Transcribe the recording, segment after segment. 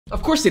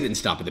Of course they didn't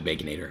stop at the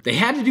Baconator. They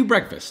had to do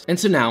breakfast, and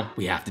so now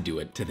we have to do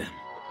it to them.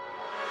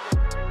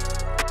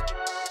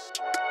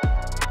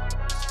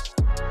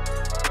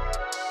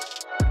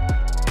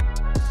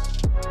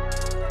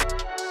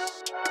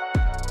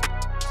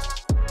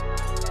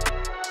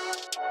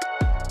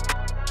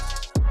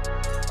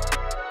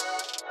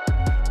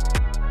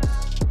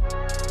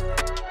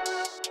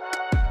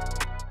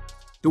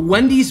 The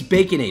Wendy's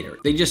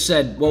Baconator. They just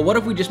said, well, what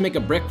if we just make a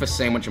breakfast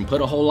sandwich and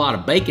put a whole lot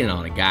of bacon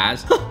on it,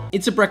 guys?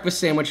 It's a breakfast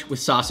sandwich with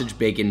sausage,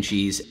 bacon,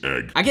 cheese,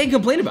 egg. I can't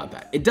complain about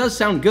that. It does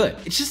sound good.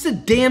 It's just a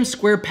damn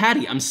square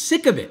patty. I'm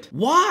sick of it.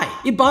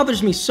 Why? It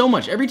bothers me so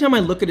much. Every time I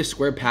look at a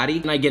square patty,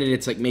 and I get it,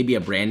 it's like maybe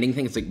a branding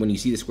thing. It's like when you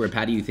see the square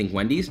patty, you think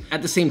Wendy's.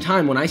 At the same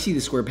time, when I see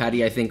the square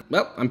patty, I think,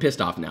 well, I'm pissed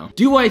off now.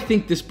 Do I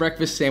think this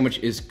breakfast sandwich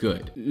is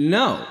good?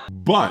 No.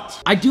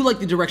 But I do like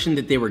the direction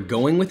that they were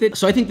going with it.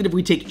 So I think that if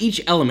we take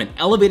each element,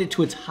 elevate it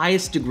to its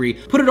highest degree,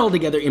 put it all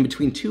together in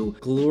between two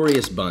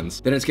glorious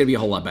buns, then it's gonna be a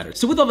whole lot better.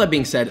 So with all that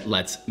being said,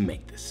 let's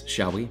make this,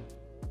 shall we?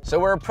 So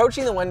we're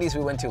approaching the Wendy's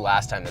we went to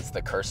last time. That's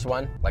the cursed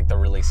one, like the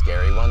really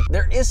scary one.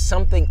 There is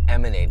something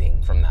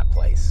emanating from that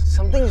place.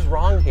 Something's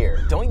wrong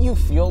here. Don't you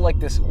feel like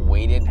this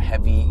weighted,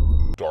 heavy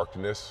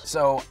darkness?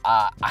 So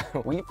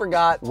we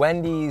forgot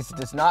Wendy's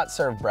does not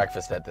serve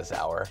breakfast at this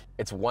hour.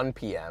 It's 1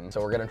 p.m.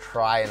 So we're gonna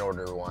try and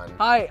order one.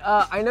 Hi,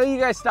 I know you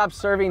guys stopped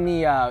serving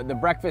the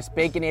breakfast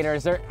Baconator.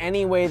 Is there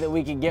any way that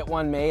we could get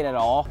one made at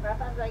all?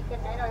 Breakfast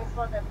Baconator is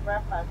for the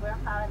breakfast. We're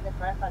having the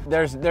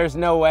breakfast. There's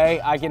no way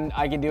I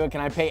can do it.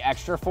 Can I pay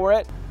extra for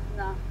it?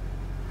 No.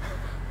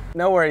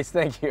 No worries,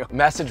 thank you.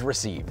 Message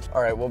received.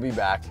 All right, we'll be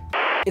back.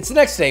 It's the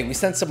next day. We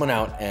sent someone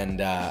out, and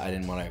I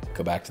didn't want to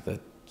go back to the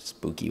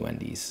spooky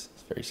Wendy's.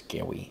 It's very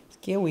scary.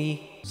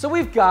 Scary. So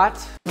we've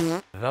got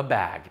the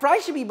bag.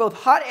 Fries should be both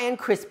hot and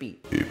crispy.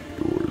 If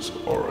yours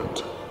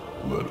aren't,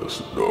 let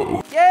us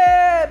know.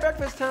 Yeah,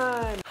 breakfast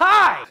time.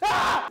 Hi!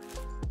 Ah!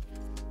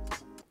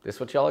 This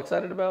what y'all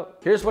excited about?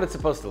 Here's what it's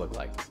supposed to look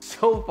like.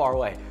 So far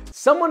away.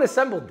 Someone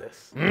assembled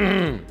this.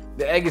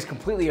 The egg is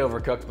completely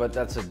overcooked, but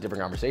that's a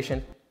different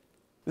conversation.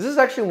 This is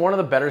actually one of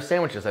the better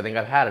sandwiches I think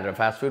I've had at a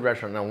fast food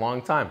restaurant in a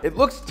long time. It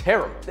looks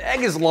terrible. The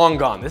egg is long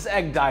gone. This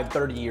egg died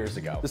 30 years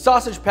ago. The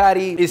sausage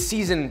patty is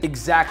seasoned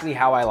exactly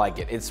how I like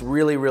it. It's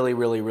really, really,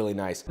 really, really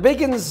nice.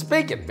 Bacon's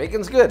bacon.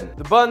 Bacon's good.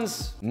 The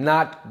bun's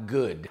not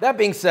good. That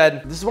being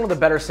said, this is one of the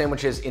better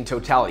sandwiches in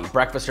totality,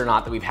 breakfast or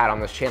not, that we've had on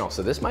this channel.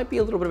 So this might be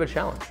a little bit of a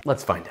challenge.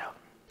 Let's find out.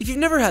 If you've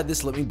never had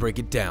this, let me break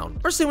it down.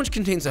 Our sandwich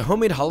contains a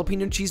homemade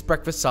jalapeno cheese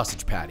breakfast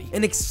sausage patty,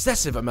 an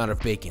excessive amount of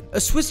bacon, a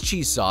Swiss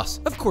cheese sauce,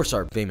 of course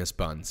our famous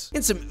buns,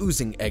 and some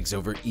oozing eggs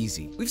over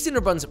easy. We've seen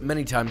our buns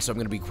many times, so I'm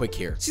gonna be quick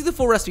here. See the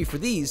full recipe for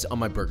these on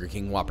my Burger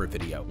King Whopper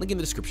video. Link in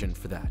the description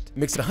for that.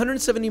 Mix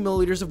 170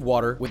 milliliters of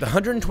water with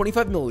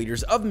 125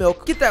 milliliters of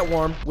milk. Get that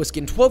warm. Whisk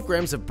in 12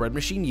 grams of bread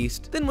machine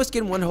yeast. Then whisk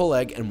in 1 whole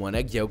egg and 1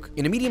 egg yolk.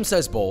 In a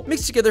medium-sized bowl,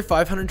 mix together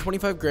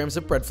 525 grams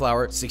of bread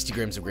flour, 60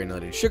 grams of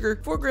granulated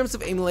sugar, 4 grams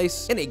of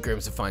amylase, and 8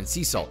 grams of fine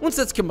sea salt. Once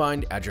that's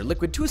combined, add your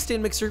liquid to a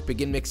stand mixer,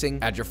 begin mixing,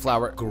 add your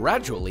flour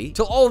gradually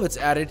till all of it's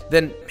added,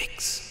 then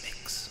mix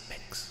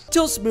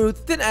till smooth,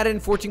 then add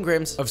in 14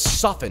 grams of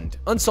softened,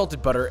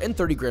 unsalted butter and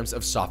 30 grams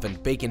of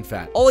softened bacon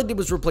fat. All I did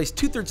was replace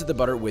 2/3 of the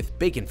butter with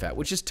bacon fat,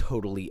 which is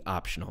totally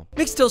optional.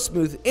 Mix till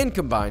smooth and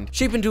combined,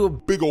 shape into a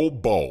Big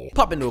old ball.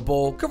 pop into a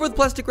bowl, cover with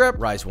plastic wrap,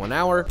 rise 1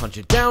 hour, punch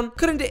it down,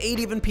 cut into 8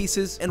 even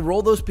pieces, and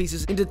roll those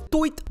pieces into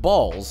toit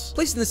balls.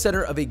 Place in the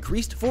center of a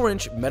greased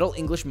 4-inch metal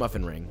English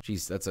muffin ring.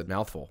 Jeez, that's a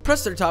mouthful.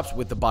 Press their tops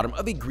with the bottom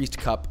of a greased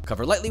cup,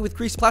 cover lightly with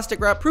greased plastic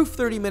wrap, proof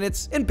 30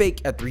 minutes, and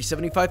bake at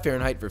 375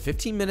 Fahrenheit for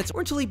 15 minutes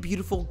or until a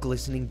beautiful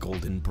glistening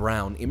golden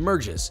brown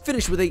emerges.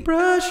 Finish with a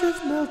brush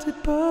of melted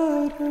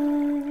butter.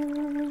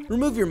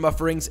 Remove your muff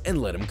rings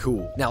and let them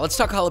cool. Now let's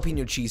talk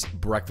jalapeno cheese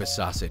breakfast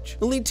sausage.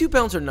 You'll need 2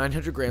 pounds or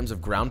 900 grams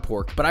of ground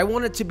pork, but I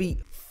want it to be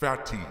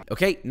Fatty.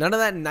 okay, none of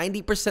that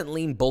 90%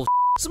 lean bullshit.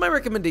 So my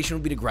recommendation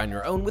would be to grind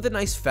your own with a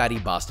nice fatty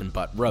Boston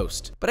butt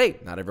roast. But hey,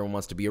 not everyone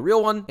wants to be a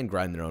real one and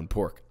grind their own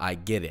pork. I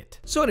get it.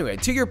 So anyway,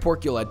 to your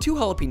pork, you'll add 2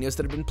 jalapenos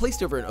that have been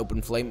placed over an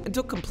open flame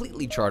until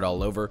completely charred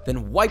all over,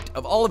 then wiped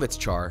of all of its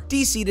char,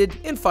 de-seeded,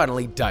 and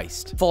finally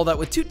diced. Follow that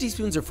with 2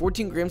 teaspoons or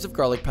 14 grams of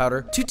garlic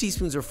powder, 2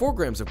 teaspoons or 4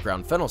 grams of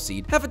ground fennel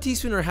seed, half a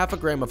teaspoon or half a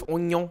gram of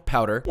onion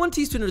powder, 1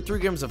 teaspoon or 3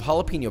 grams of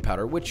jalapeno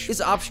powder, which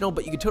is optional,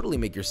 but you could totally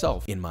make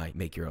yourself in my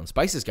Make Your Own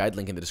Spices guide,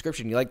 link in the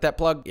description. You like that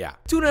plug? Yeah.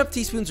 2.5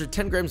 teaspoons or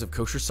 10 grams of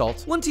kosher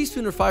salt, 1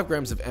 teaspoon or 5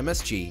 grams of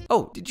MSG.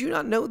 Oh, did you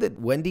not know that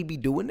Wendy be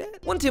doing that?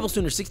 1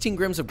 tablespoon or 16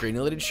 grams of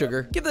granulated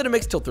sugar. Give that a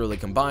mix till thoroughly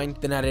combined.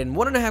 Then add in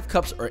 1.5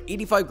 cups or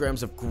 85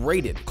 grams of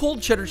grated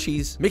cold cheddar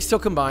cheese. Mix till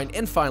combined,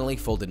 and finally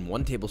fold in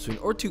 1 tablespoon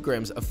or 2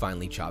 grams of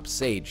finely chopped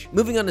sage.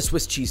 Moving on to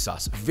Swiss cheese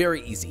sauce.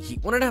 Very easy.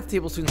 Heat 1.5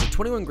 tablespoons or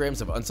 21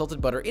 grams of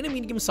unsalted butter in a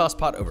medium sauce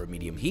pot over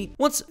medium heat.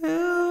 Once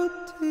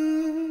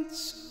melted,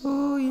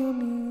 So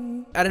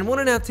yummy. Add in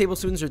 1.5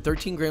 tablespoons or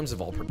 13 grams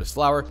of all-purpose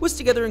flour, whisk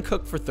together and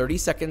cook for 30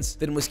 seconds,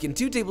 then whisk in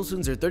 2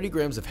 tablespoons or 30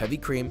 grams of heavy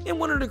cream and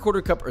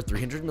 1¼ cup or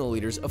 300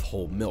 milliliters of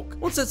whole milk.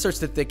 Once that starts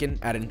to thicken,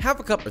 add in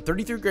 ½ cup or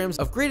 33 grams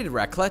of grated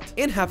raclette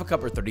and ½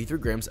 cup or 33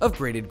 grams of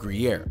grated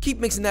Gruyere. Keep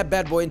mixing that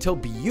bad boy until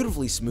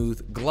beautifully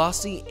smooth,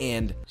 glossy,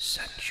 and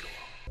sensual.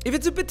 If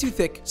it's a bit too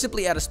thick,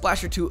 simply add a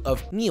splash or two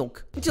of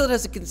milk until it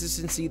has a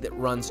consistency that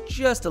runs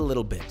just a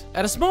little bit.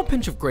 Add a small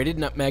pinch of grated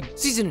nutmeg,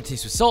 season to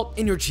taste with salt,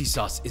 and your cheese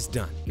sauce is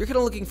done. You're kind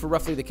of looking for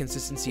roughly the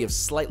consistency of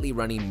slightly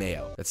runny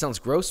mayo. That sounds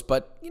gross,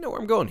 but you know where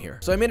I'm going here.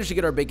 So I managed to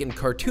get our bacon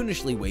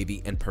cartoonishly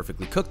wavy and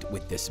perfectly cooked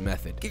with this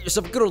method. Get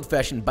yourself a good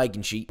old-fashioned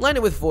bacon sheet, line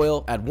it with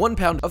foil, add 1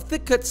 pound of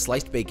thick-cut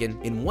sliced bacon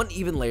in 1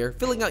 even layer,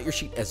 filling out your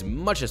sheet as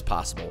much as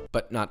possible,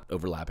 but not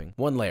overlapping.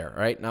 1 layer,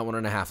 all right? Not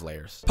 1.5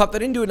 layers. Pop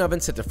that into an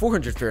oven set to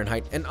 400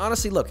 Fahrenheit, and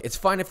honestly, look, it's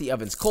fine if the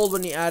oven's cold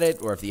when you add it,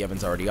 or if the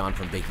oven's already on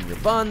from baking your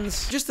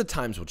buns, just the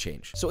times will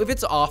change. So if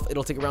it's off,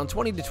 it'll take around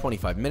 20 to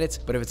 25 minutes,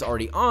 but if it's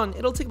already on,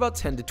 it'll take about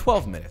 10 to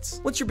 12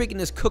 minutes. Once your bacon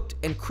is cooked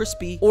and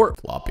crispy, or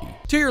floppy,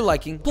 to your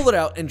liking, pull it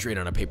out and drain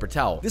on a paper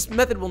towel. This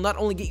method will not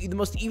only get you the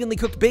most evenly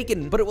cooked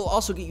bacon, but it will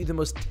also get you the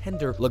most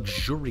tender,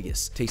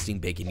 luxurious tasting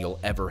bacon you'll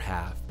ever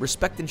have.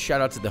 Respect and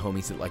shout out to the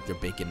homies that like their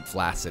bacon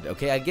flaccid,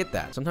 okay? I get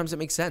that. Sometimes it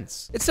makes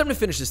sense. It's time to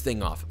finish this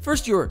thing off.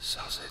 First, your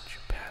sausage.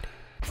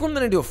 Form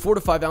that into a 4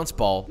 to 5 ounce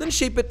ball, then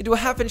shape it into a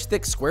 ½ inch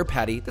thick square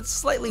patty that's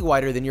slightly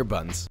wider than your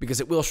buns, because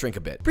it will shrink a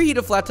bit. Preheat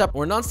a flat top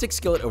or a non-stick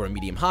skillet over a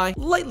medium-high,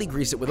 lightly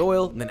grease it with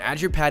oil, and then add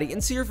your patty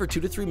and sear for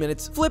 2 to 3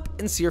 minutes, flip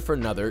and sear for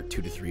another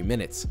 2 to 3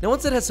 minutes. Now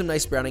once it has some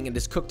nice browning and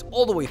is cooked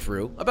all the way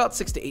through, about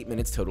 6 to 8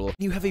 minutes total,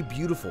 you have a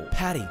beautiful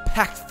patty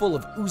packed full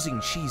of oozing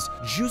cheese,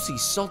 juicy,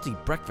 salty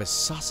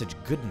breakfast sausage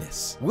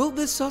goodness. Will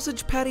this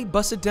sausage patty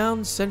bust it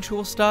down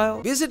sensual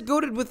style? Is it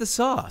goated with the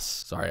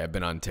sauce? Sorry, I've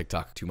been on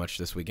TikTok too much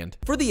this weekend.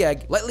 For the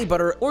egg, lightly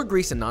butter or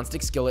grease a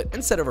non-stick skillet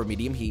and set over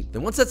medium heat.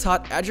 Then once that's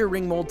hot, add your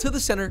ring mold to the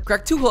center,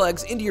 crack 2 whole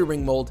eggs into your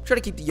ring mold, try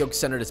to keep the yolk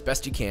centered as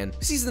best you can,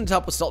 season the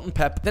top with salt and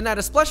pep, then add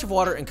a splash of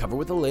water and cover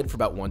with a lid for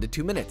about 1 to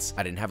 2 minutes.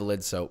 I didn't have a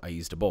lid, so I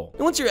used a bowl.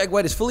 And once your egg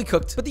white is fully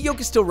cooked, but the yolk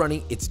is still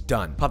runny, it's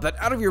done. Pop that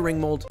out of your ring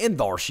mold, and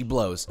there she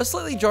blows. A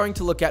slightly jarring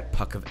to look at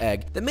puck of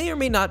egg that may or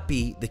may not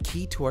be the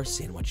key to our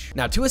sandwich.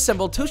 Now to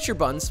assemble, toast your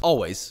buns,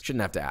 always,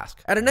 shouldn't have to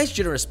ask. Add a nice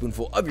generous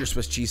spoonful of your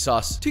Swiss cheese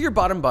sauce to your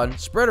bottom bun,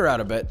 spread her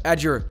out a bit,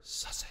 add your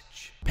sausage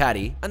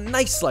patty, a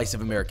nice slice of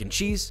American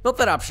cheese, melt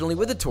that optionally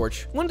with a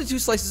torch, 1 to 2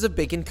 slices of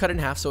bacon cut in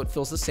half so it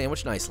fills the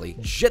sandwich nicely,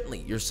 gently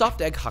your soft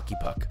egg hockey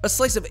puck, a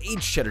slice of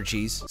aged cheddar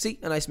cheese, see,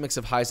 a nice mix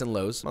of highs and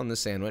lows on the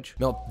sandwich,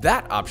 melt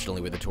that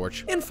optionally with a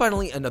torch, and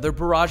finally another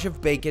barrage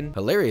of bacon,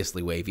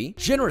 hilariously wavy,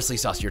 generously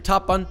sauce your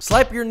top bun,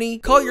 slap your knee,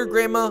 call your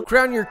grandma,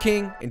 crown your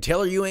king, and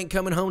tell her you ain't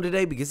coming home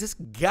today because this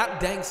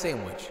goddamn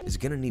sandwich is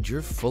gonna need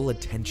your full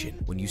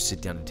attention when you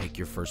sit down and take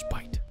your first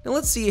bite. Now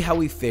let's see how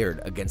we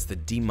fared against the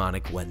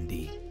demonic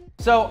Wendy.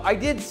 So I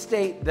did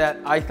state that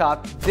I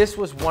thought this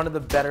was one of the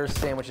better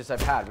sandwiches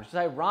I've had, which is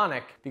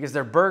ironic because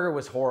their burger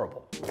was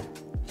horrible.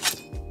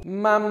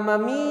 Mamma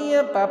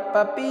mia,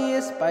 Papa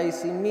Pia,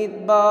 spicy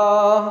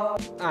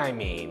meatball. I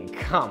mean,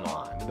 come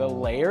on, the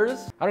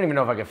layers? I don't even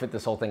know if I can fit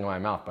this whole thing in my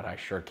mouth, but I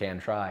sure can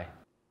try.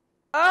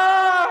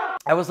 Ah!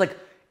 I was like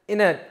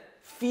in a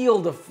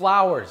field of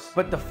flowers,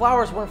 but the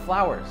flowers weren't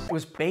flowers, it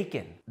was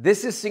bacon.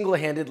 This is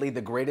single-handedly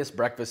the greatest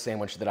breakfast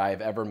sandwich that I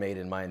have ever made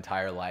in my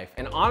entire life.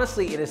 And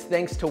honestly, it is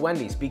thanks to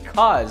Wendy's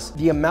because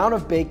the amount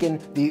of bacon,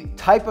 the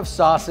type of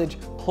sausage,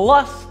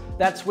 plus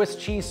that Swiss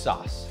cheese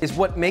sauce is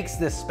what makes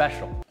this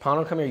special.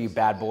 Pano, come here, you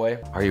bad boy.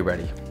 Are you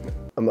ready?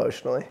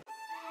 Emotionally.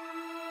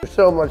 There's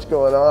so much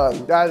going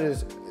on. That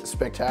is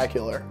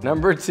spectacular.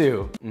 Number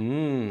 2.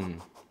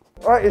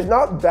 All right, it's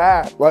not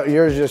bad. Well,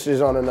 yours just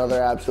is on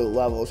another absolute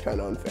level. It's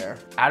kind of unfair.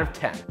 Out of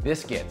 10,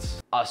 this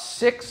gets a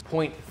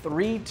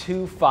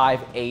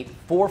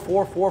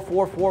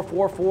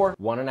 6.3258444444,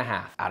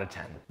 1.5 out of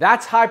 10.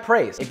 That's high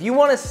praise. If you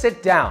want to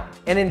sit down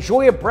and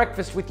enjoy a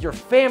breakfast with your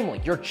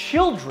family, your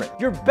children,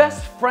 your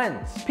best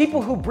friends,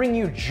 people who bring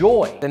you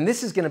joy, then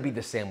this is going to be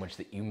the sandwich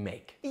that you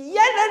make. You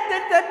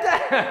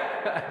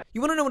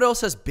want to know what else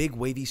has big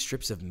wavy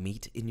strips of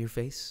meat in your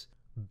face?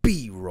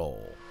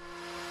 B-roll.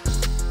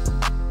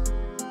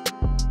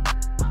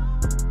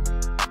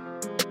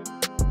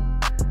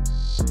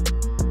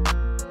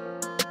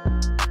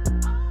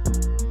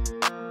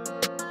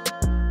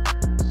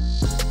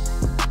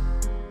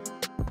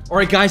 All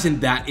right, guys,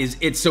 and that is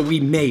it. So we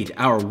made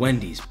our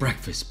Wendy's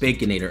Breakfast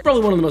Baconator.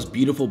 Probably one of the most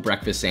beautiful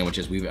breakfast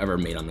sandwiches we've ever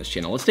made on this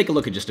channel. Let's take a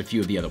look at just a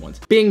few of the other ones.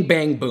 Bing,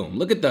 bang, boom.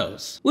 Look at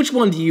those. Which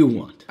one do you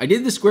want? I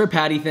did the square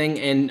patty thing,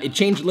 and it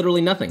changed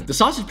literally nothing. The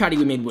sausage patty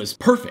we made was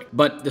perfect,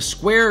 but the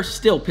square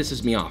still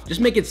pisses me off.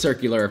 Just make it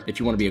circular if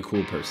you want to be a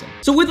cool person.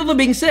 So with all that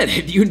being said,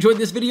 if you enjoyed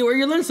this video or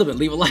you learned something,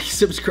 leave a like,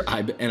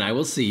 subscribe, and I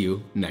will see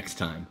you next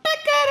time.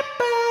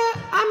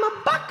 I'm a